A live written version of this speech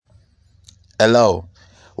Hello,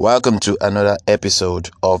 welcome to another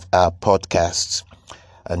episode of our podcast.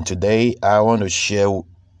 And today I want to share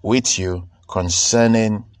with you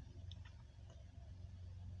concerning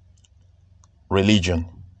religion,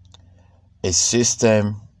 a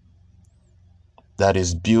system that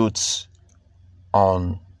is built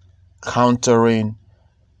on countering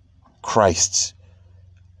Christ,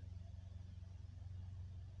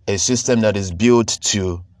 a system that is built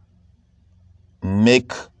to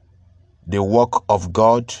make the work of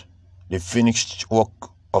God, the finished work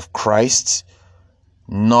of Christ,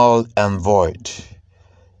 null and void.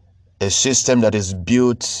 A system that is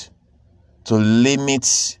built to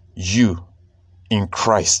limit you in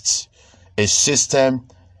Christ. A system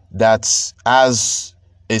that has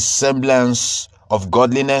a semblance of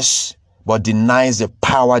godliness but denies the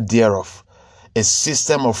power thereof. A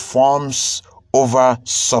system of forms over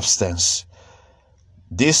substance.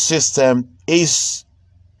 This system is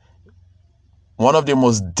one of the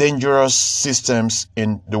most dangerous systems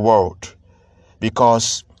in the world,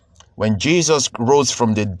 because when Jesus rose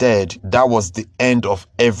from the dead, that was the end of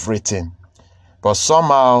everything. But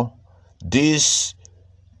somehow these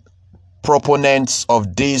proponents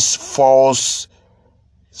of this false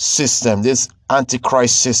system, this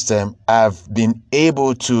antichrist system, have been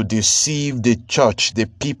able to deceive the church, the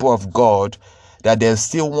people of God, that there's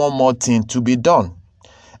still one more thing to be done.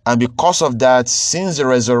 And because of that, since the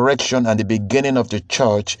resurrection and the beginning of the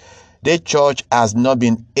church has not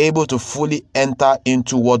been able to fully enter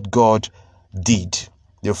into what God did,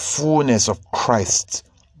 the fullness of Christ.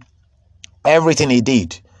 Everything he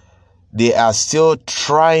did, they are still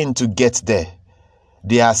trying to get there.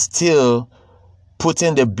 They are still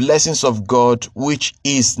putting the blessings of God, which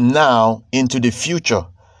is now, into the future.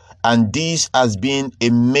 And this has been a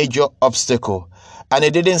major obstacle. And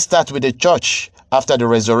it didn't start with the church after the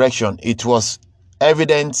resurrection. It was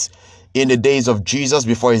evident in the days of Jesus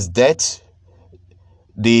before his death.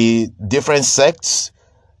 The different sects,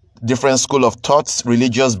 different school of thoughts,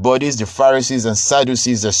 religious bodies, the Pharisees and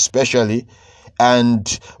Sadducees especially, and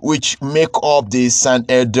which make up the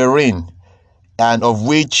Sanhedrin, and of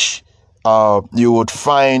which you would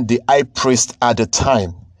find the high priest at the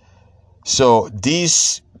time. So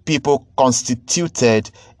these people constituted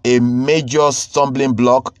a major stumbling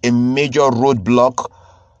block, a major roadblock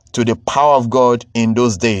to the power of God in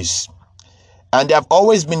those days. And they have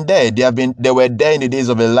always been there. They were there in the days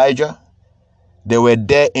of Elijah. They were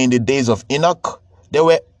there in the days of Enoch. They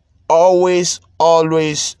were always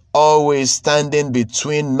standing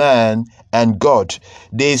between man and God.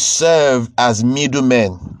 They serve as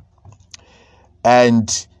middlemen.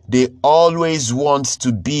 And they always want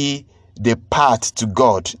to be the path to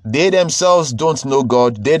God. They themselves don't know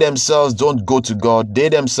God. They themselves don't go to God. They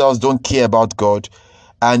themselves don't care about God.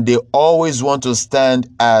 And they always want to stand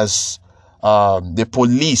as the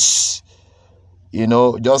police. You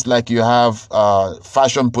know, just like you have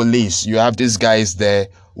fashion police, you have these guys there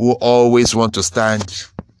who always want to stand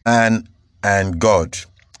and God.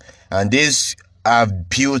 And these have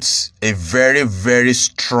built a very, very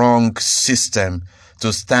strong system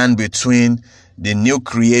to stand between the new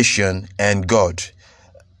creation and God.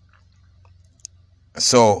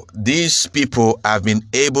 So these people have been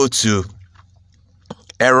able to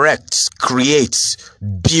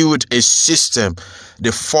build a system,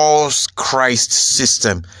 the false Christ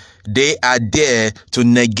system. They are there to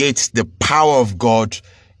negate the power of God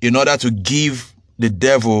in order to give the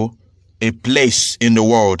devil a place in the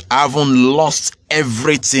world, having lost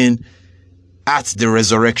everything at the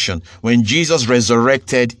resurrection. When Jesus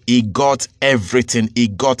resurrected, he got everything. He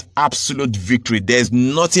got absolute victory. There's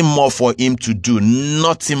nothing more for him to do.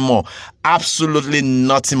 Nothing more. Absolutely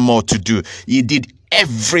nothing more to do. He did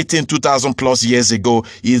everything 2,000 plus years ago.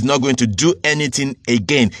 He is not going to do anything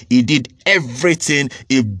again. He did everything.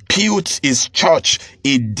 He built his church.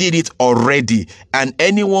 He did it already. And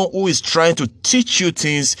anyone who is trying to teach you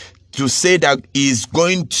things to say that he's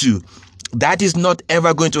going to, that is not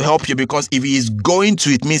ever going to help you, because if he is going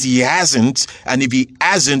to, it means he hasn't. And if he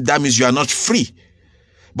hasn't, that means you are not free.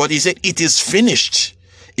 But he said, it is finished.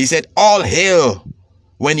 He said, all hail,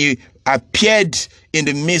 when he appeared in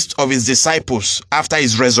the midst of his disciples after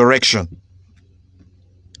his resurrection.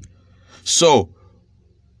 So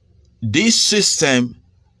this system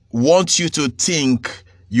wants you to think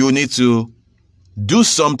you need to do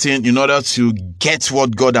something in order to get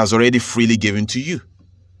what God has already freely given to you.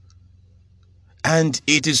 And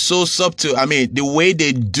it is so subtle. I mean, the way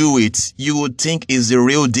they do it, you would think is the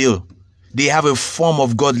real deal. They have a form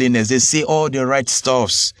of godliness. They say all the right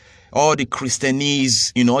stuffs. all the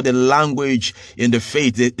Christianese, all the language in the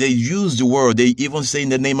faith. They use the word. They even say in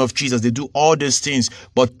the name of Jesus. They do all these things.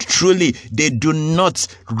 But truly, they do not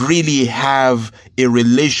really have a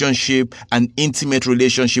relationship, an intimate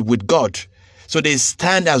relationship with God. So they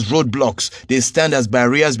stand as roadblocks. They stand as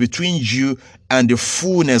barriers between you and the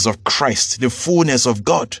fullness of Christ, the fullness of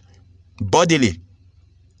God, bodily.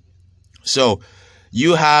 So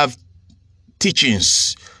you have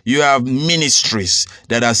teachings, you have ministries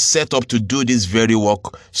that are set up to do this very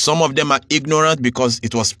work. Some of them are ignorant because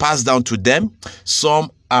it was passed down to them.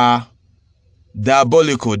 Some are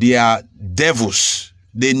diabolical. They are devils.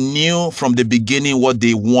 They knew from the beginning what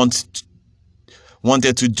they wanted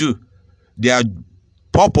to do. Their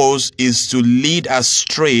purpose is to lead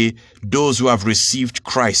astray those who have received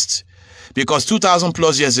Christ. Because 2,000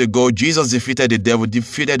 plus years ago, Jesus defeated the devil,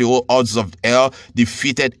 defeated the whole odds of hell,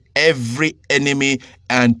 defeated every enemy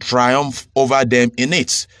and triumphed over them in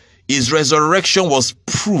it. His resurrection was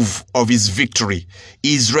proof of his victory.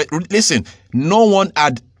 Listen, no one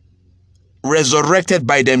had resurrected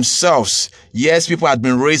by themselves. Yes, people had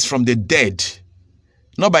been raised from the dead,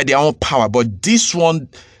 not by their own power, but this one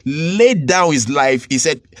laid down his life. He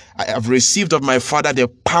said, I have received of my Father the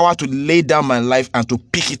power to lay down my life and to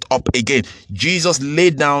pick it up again. Jesus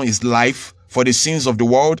laid down his life for the sins of the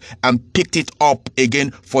world and picked it up again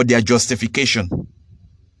for their justification.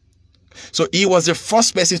 So he was the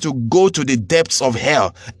first person to go to the depths of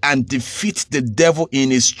hell and defeat the devil in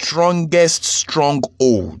his strongest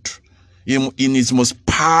stronghold, in his most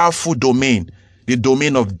powerful domain, the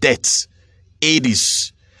domain of death,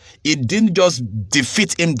 Hades. It didn't just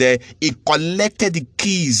defeat him there. It collected the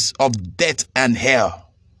keys of death and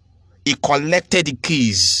hell. It collected the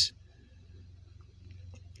keys.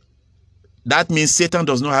 That means Satan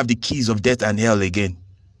does not have the keys of death and hell again.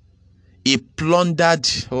 He plundered,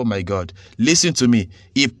 oh my God, listen to me.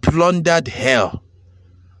 He plundered hell.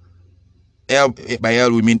 Hell, by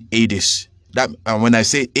hell we mean Hades. And when I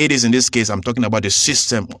say Hades in this case, I'm talking about the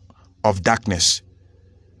system of darkness.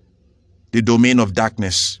 The domain of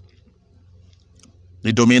darkness.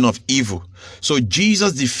 The domain of evil. So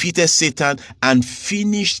Jesus defeated Satan and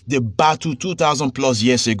finished the battle 2,000 plus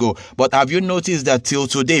years ago. But have you noticed that till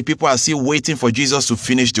today, people are still waiting for Jesus to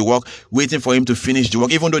finish the work, waiting for him to finish the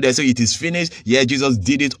work, even though they say it is finished. Yeah, Jesus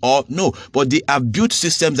did it all. No, but they have built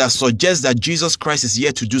systems that suggest that Jesus Christ is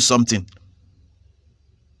here to do something.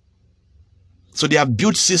 So they have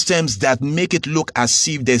built systems that make it look as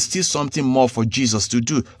if there's still something more for Jesus to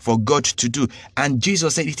do, for God to do. And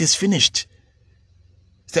Jesus said, it is finished.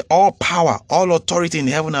 He said, all power, all authority in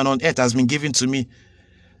heaven and on earth has been given to me.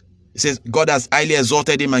 He says, God has highly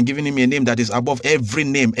exalted him and given him a name that is above every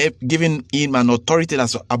name, giving him an authority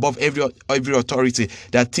that's above every authority,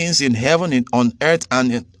 that things in heaven, on earth,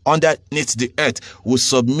 and underneath the earth will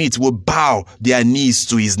submit, will bow their knees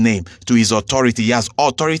to his name, to his authority. He has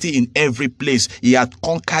authority in every place. He had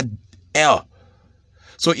conquered hell.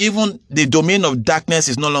 So even the domain of darkness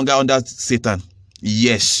is no longer under Satan.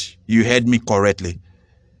 Yes, you heard me correctly.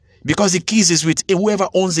 Because the keys is with whoever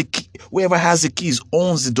owns the key, whoever has the keys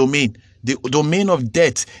owns the domain. The domain of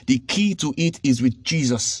death, the key to it is with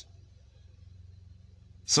Jesus.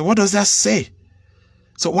 So what does that say?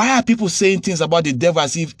 So why are people saying things about the devil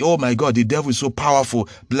as if, oh my God, the devil is so powerful,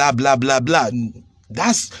 blah, blah, blah, blah.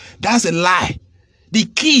 That's a lie. The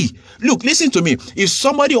key, look, listen to me. If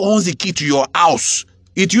somebody owns the key to your house,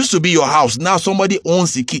 it used to be your house. Now somebody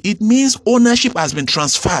owns the key. It means ownership has been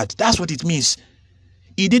transferred. That's what it means.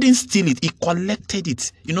 He didn't steal it. He collected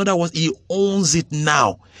it. In other words, he owns it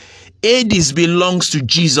now. Hades belongs to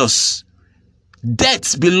Jesus.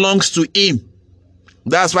 Death belongs to him.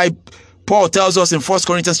 That's why Paul tells us in 1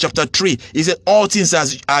 Corinthians chapter 3, he said, all things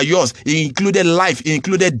are yours. He included life. He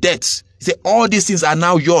included death. He said, all these things are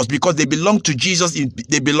now yours because they belong to Jesus.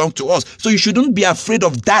 They belong to us. So you shouldn't be afraid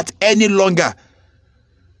of that any longer.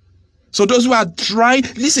 So those who are trying,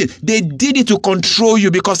 listen, they did it to control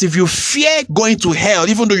you, because if you fear going to hell,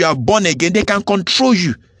 even though you are born again, they can control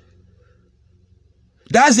you.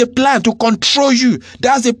 That's the plan, to control you.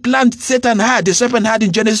 That's the plan Satan had, the serpent had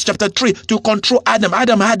in Genesis chapter 3, to control Adam.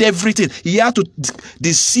 Adam had everything. He had to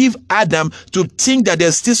deceive Adam to think that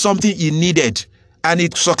there's still something he needed. And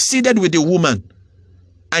it succeeded with the woman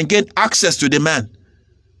and gained access to the man.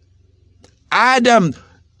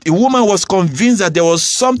 The woman was convinced that there was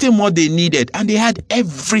something more they needed, and they had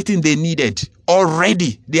everything they needed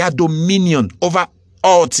already. They had dominion over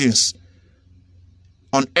all things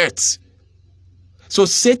on earth. So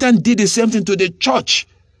Satan did the same thing to the church.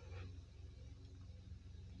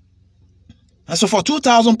 And so for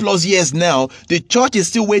 2,000 plus years now, the church is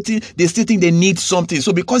still waiting. They still think they need something.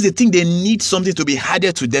 So because they think they need something to be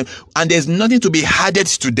added to them, and there's nothing to be added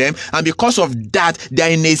to them, and because of that, they are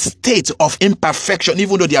in a state of imperfection.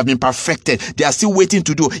 Even though they have been perfected, they are still waiting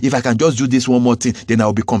to do, if I can just do this one more thing, then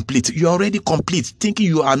I'll be complete. You're already complete. Thinking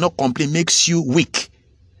you are not complete makes you weak.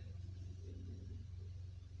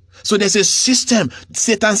 So there's a system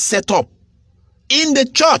Satan set up in the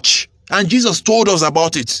church, and Jesus told us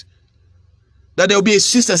about it. That there will be a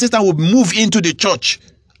system. Satan will move into the church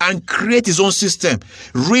and create his own system.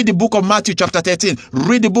 Read the book of Matthew chapter 13.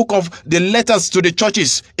 Read the book of the letters to the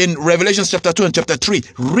churches in Revelation chapter 2 and chapter 3.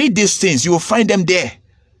 Read these things. You will find them there.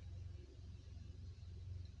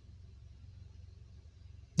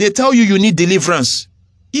 They tell you need deliverance.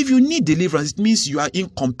 If you need deliverance, it means you are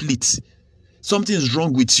incomplete. Something is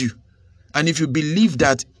wrong with you. And if you believe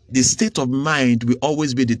that, the state of mind will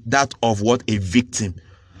always be that of what? A victim.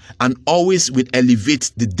 And always will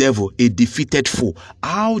elevate the devil, a defeated foe.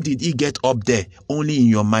 How did he get up there? Only in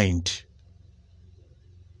your mind.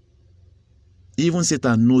 Even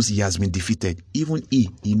Satan knows he has been defeated. Even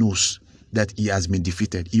he knows that he has been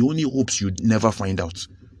defeated. He only hopes you never find out.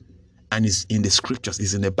 And it's in the scriptures,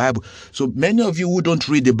 it's in the Bible. So many of you who don't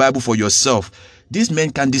read the Bible for yourself, these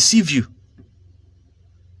men can deceive you.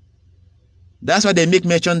 That's why they make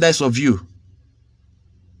merchandise of you.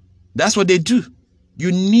 That's what they do.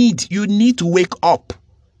 You need to wake up.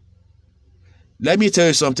 Let me tell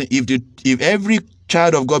you something. If every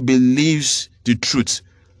child of God believes the truth,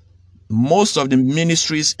 most of the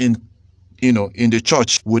ministries in the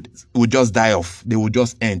church would just die off. They would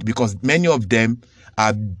just end, because many of them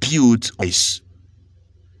are built on this.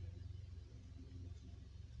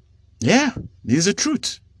 Yeah, this is the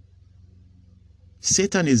truth.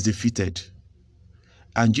 Satan is defeated,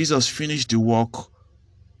 and Jesus finished the work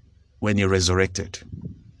when he resurrected.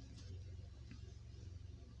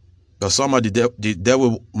 But somehow the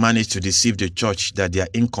devil managed to deceive the church that they are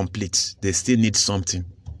incomplete. They still need something.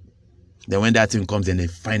 Then when that thing comes, then they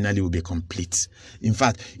finally will be complete. In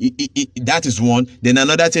fact, that is one. Then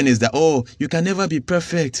another thing is that, you can never be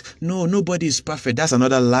perfect. No, nobody is perfect. That's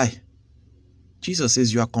another lie. Jesus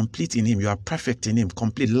says you are complete in him. You are perfect in him.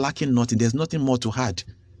 Complete, lacking nothing. There's nothing more to add.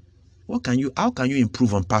 How can you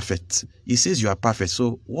improve on perfect? He says you are perfect.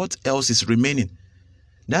 So what else is remaining?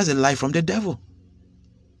 That's a lie from the devil.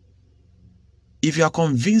 If you are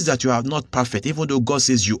convinced that you are not perfect, even though God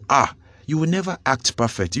says you are, you will never act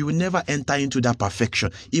perfect. You will never enter into that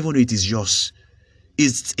perfection, even though it is yours.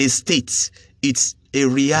 It's a state. It's a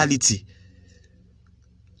reality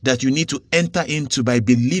that you need to enter into by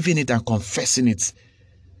believing it and confessing it,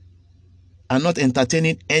 and not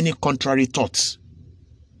entertaining any contrary thoughts.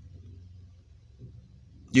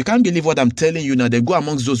 You can't believe what I'm telling you now. They go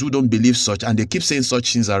amongst those who don't believe such, and they keep saying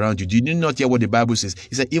such things around you. Did you not hear what the Bible says?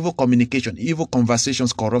 It said evil communication, evil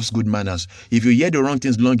conversations corrupts good manners. If you hear the wrong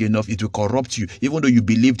things long enough, it will corrupt you. Even though you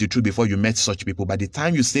believed the truth before you met such people, by the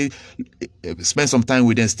time you spend some time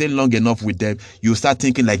with them, stay long enough with them, you start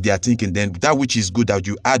thinking like they are thinking. Then that which is good that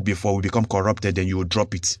you had before will become corrupted. Then you will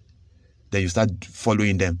drop it. Then you start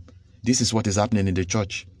following them. This is what is happening in the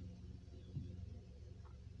church.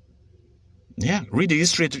 Yeah, read the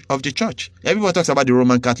history of the church. Everyone talks about the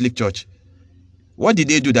Roman Catholic Church. What did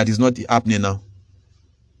they do that is not happening now?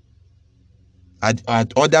 Are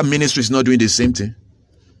other ministries not doing the same thing?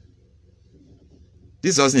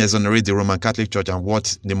 This doesn't exonerate the Roman Catholic Church and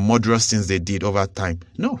what the murderous things they did over time.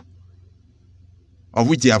 No. Of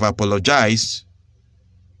which they have apologized.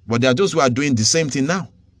 But there are those who are doing the same thing now.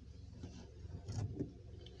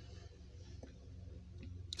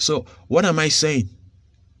 So, what am I saying?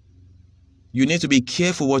 You need to be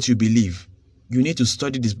careful what you believe. You need to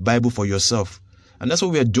study this Bible for yourself. And that's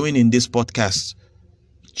what we are doing in this podcast.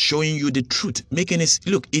 Showing you the truth. Making it,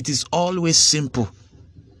 look, it is always simple.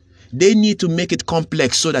 They need to make it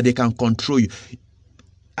complex so that they can control you.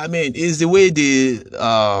 I mean, it's the way the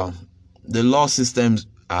law systems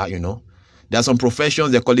are, There are some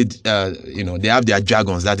professions, they call it, they have their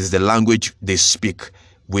jargons. That is the language they speak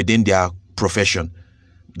within their profession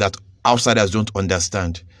that outsiders don't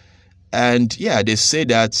understand. And yeah, they say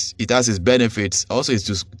that it has its benefits. Also, it's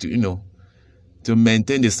to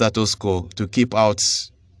maintain the status quo, to keep out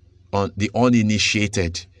on the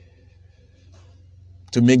uninitiated,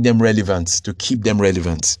 to make them relevant, to keep them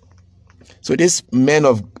relevant. So these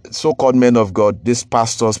so-called men of God, these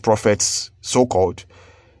pastors, prophets, so-called,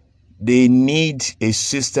 they need a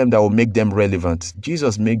system that will make them relevant.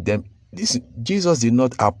 Jesus did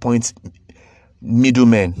not appoint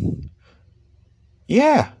middlemen.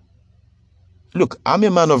 Yeah. Look, I'm a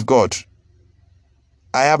man of God.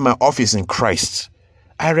 I have my office in Christ.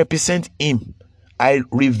 I represent him. I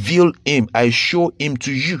reveal him. I show him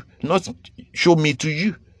to you, not show me to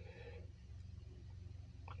you.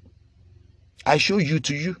 I show you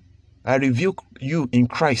to you. I reveal you in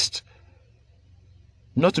Christ,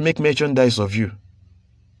 not to make merchandise of you.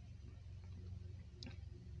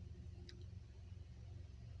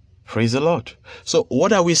 Praise the Lord. So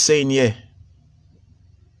what are we saying here?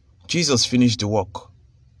 Jesus finished the work.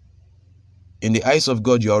 In the eyes of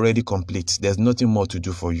God, you're already complete. There's nothing more to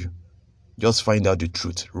do for you. Just find out the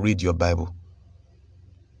truth. Read your Bible.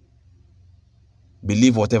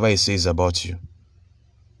 Believe whatever it says about you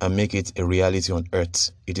and make it a reality on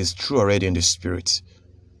earth. It is true already in the spirit.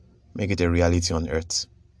 Make it a reality on earth.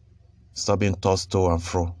 Stop being tossed to and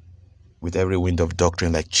fro with every wind of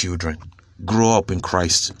doctrine like children. Grow up in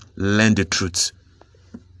Christ. Learn the truth.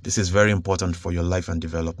 This is very important for your life and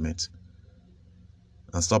development.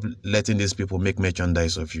 And stop letting these people make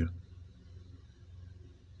merchandise of you.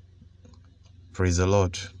 Praise the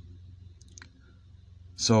Lord.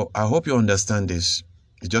 So I hope you understand this.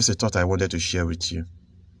 It's just a thought I wanted to share with you.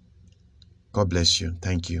 God bless you.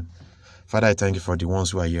 Thank you. Father, I thank you for the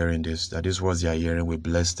ones who are hearing this, that these words they are hearing will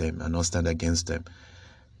bless them and not stand against them.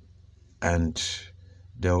 And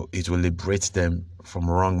it will liberate them from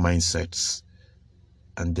wrong mindsets.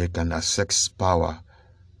 And they can access power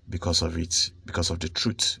because of it, because of the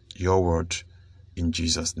truth, your word, in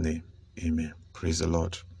Jesus' name. Amen. Praise the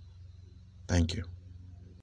Lord. Thank you.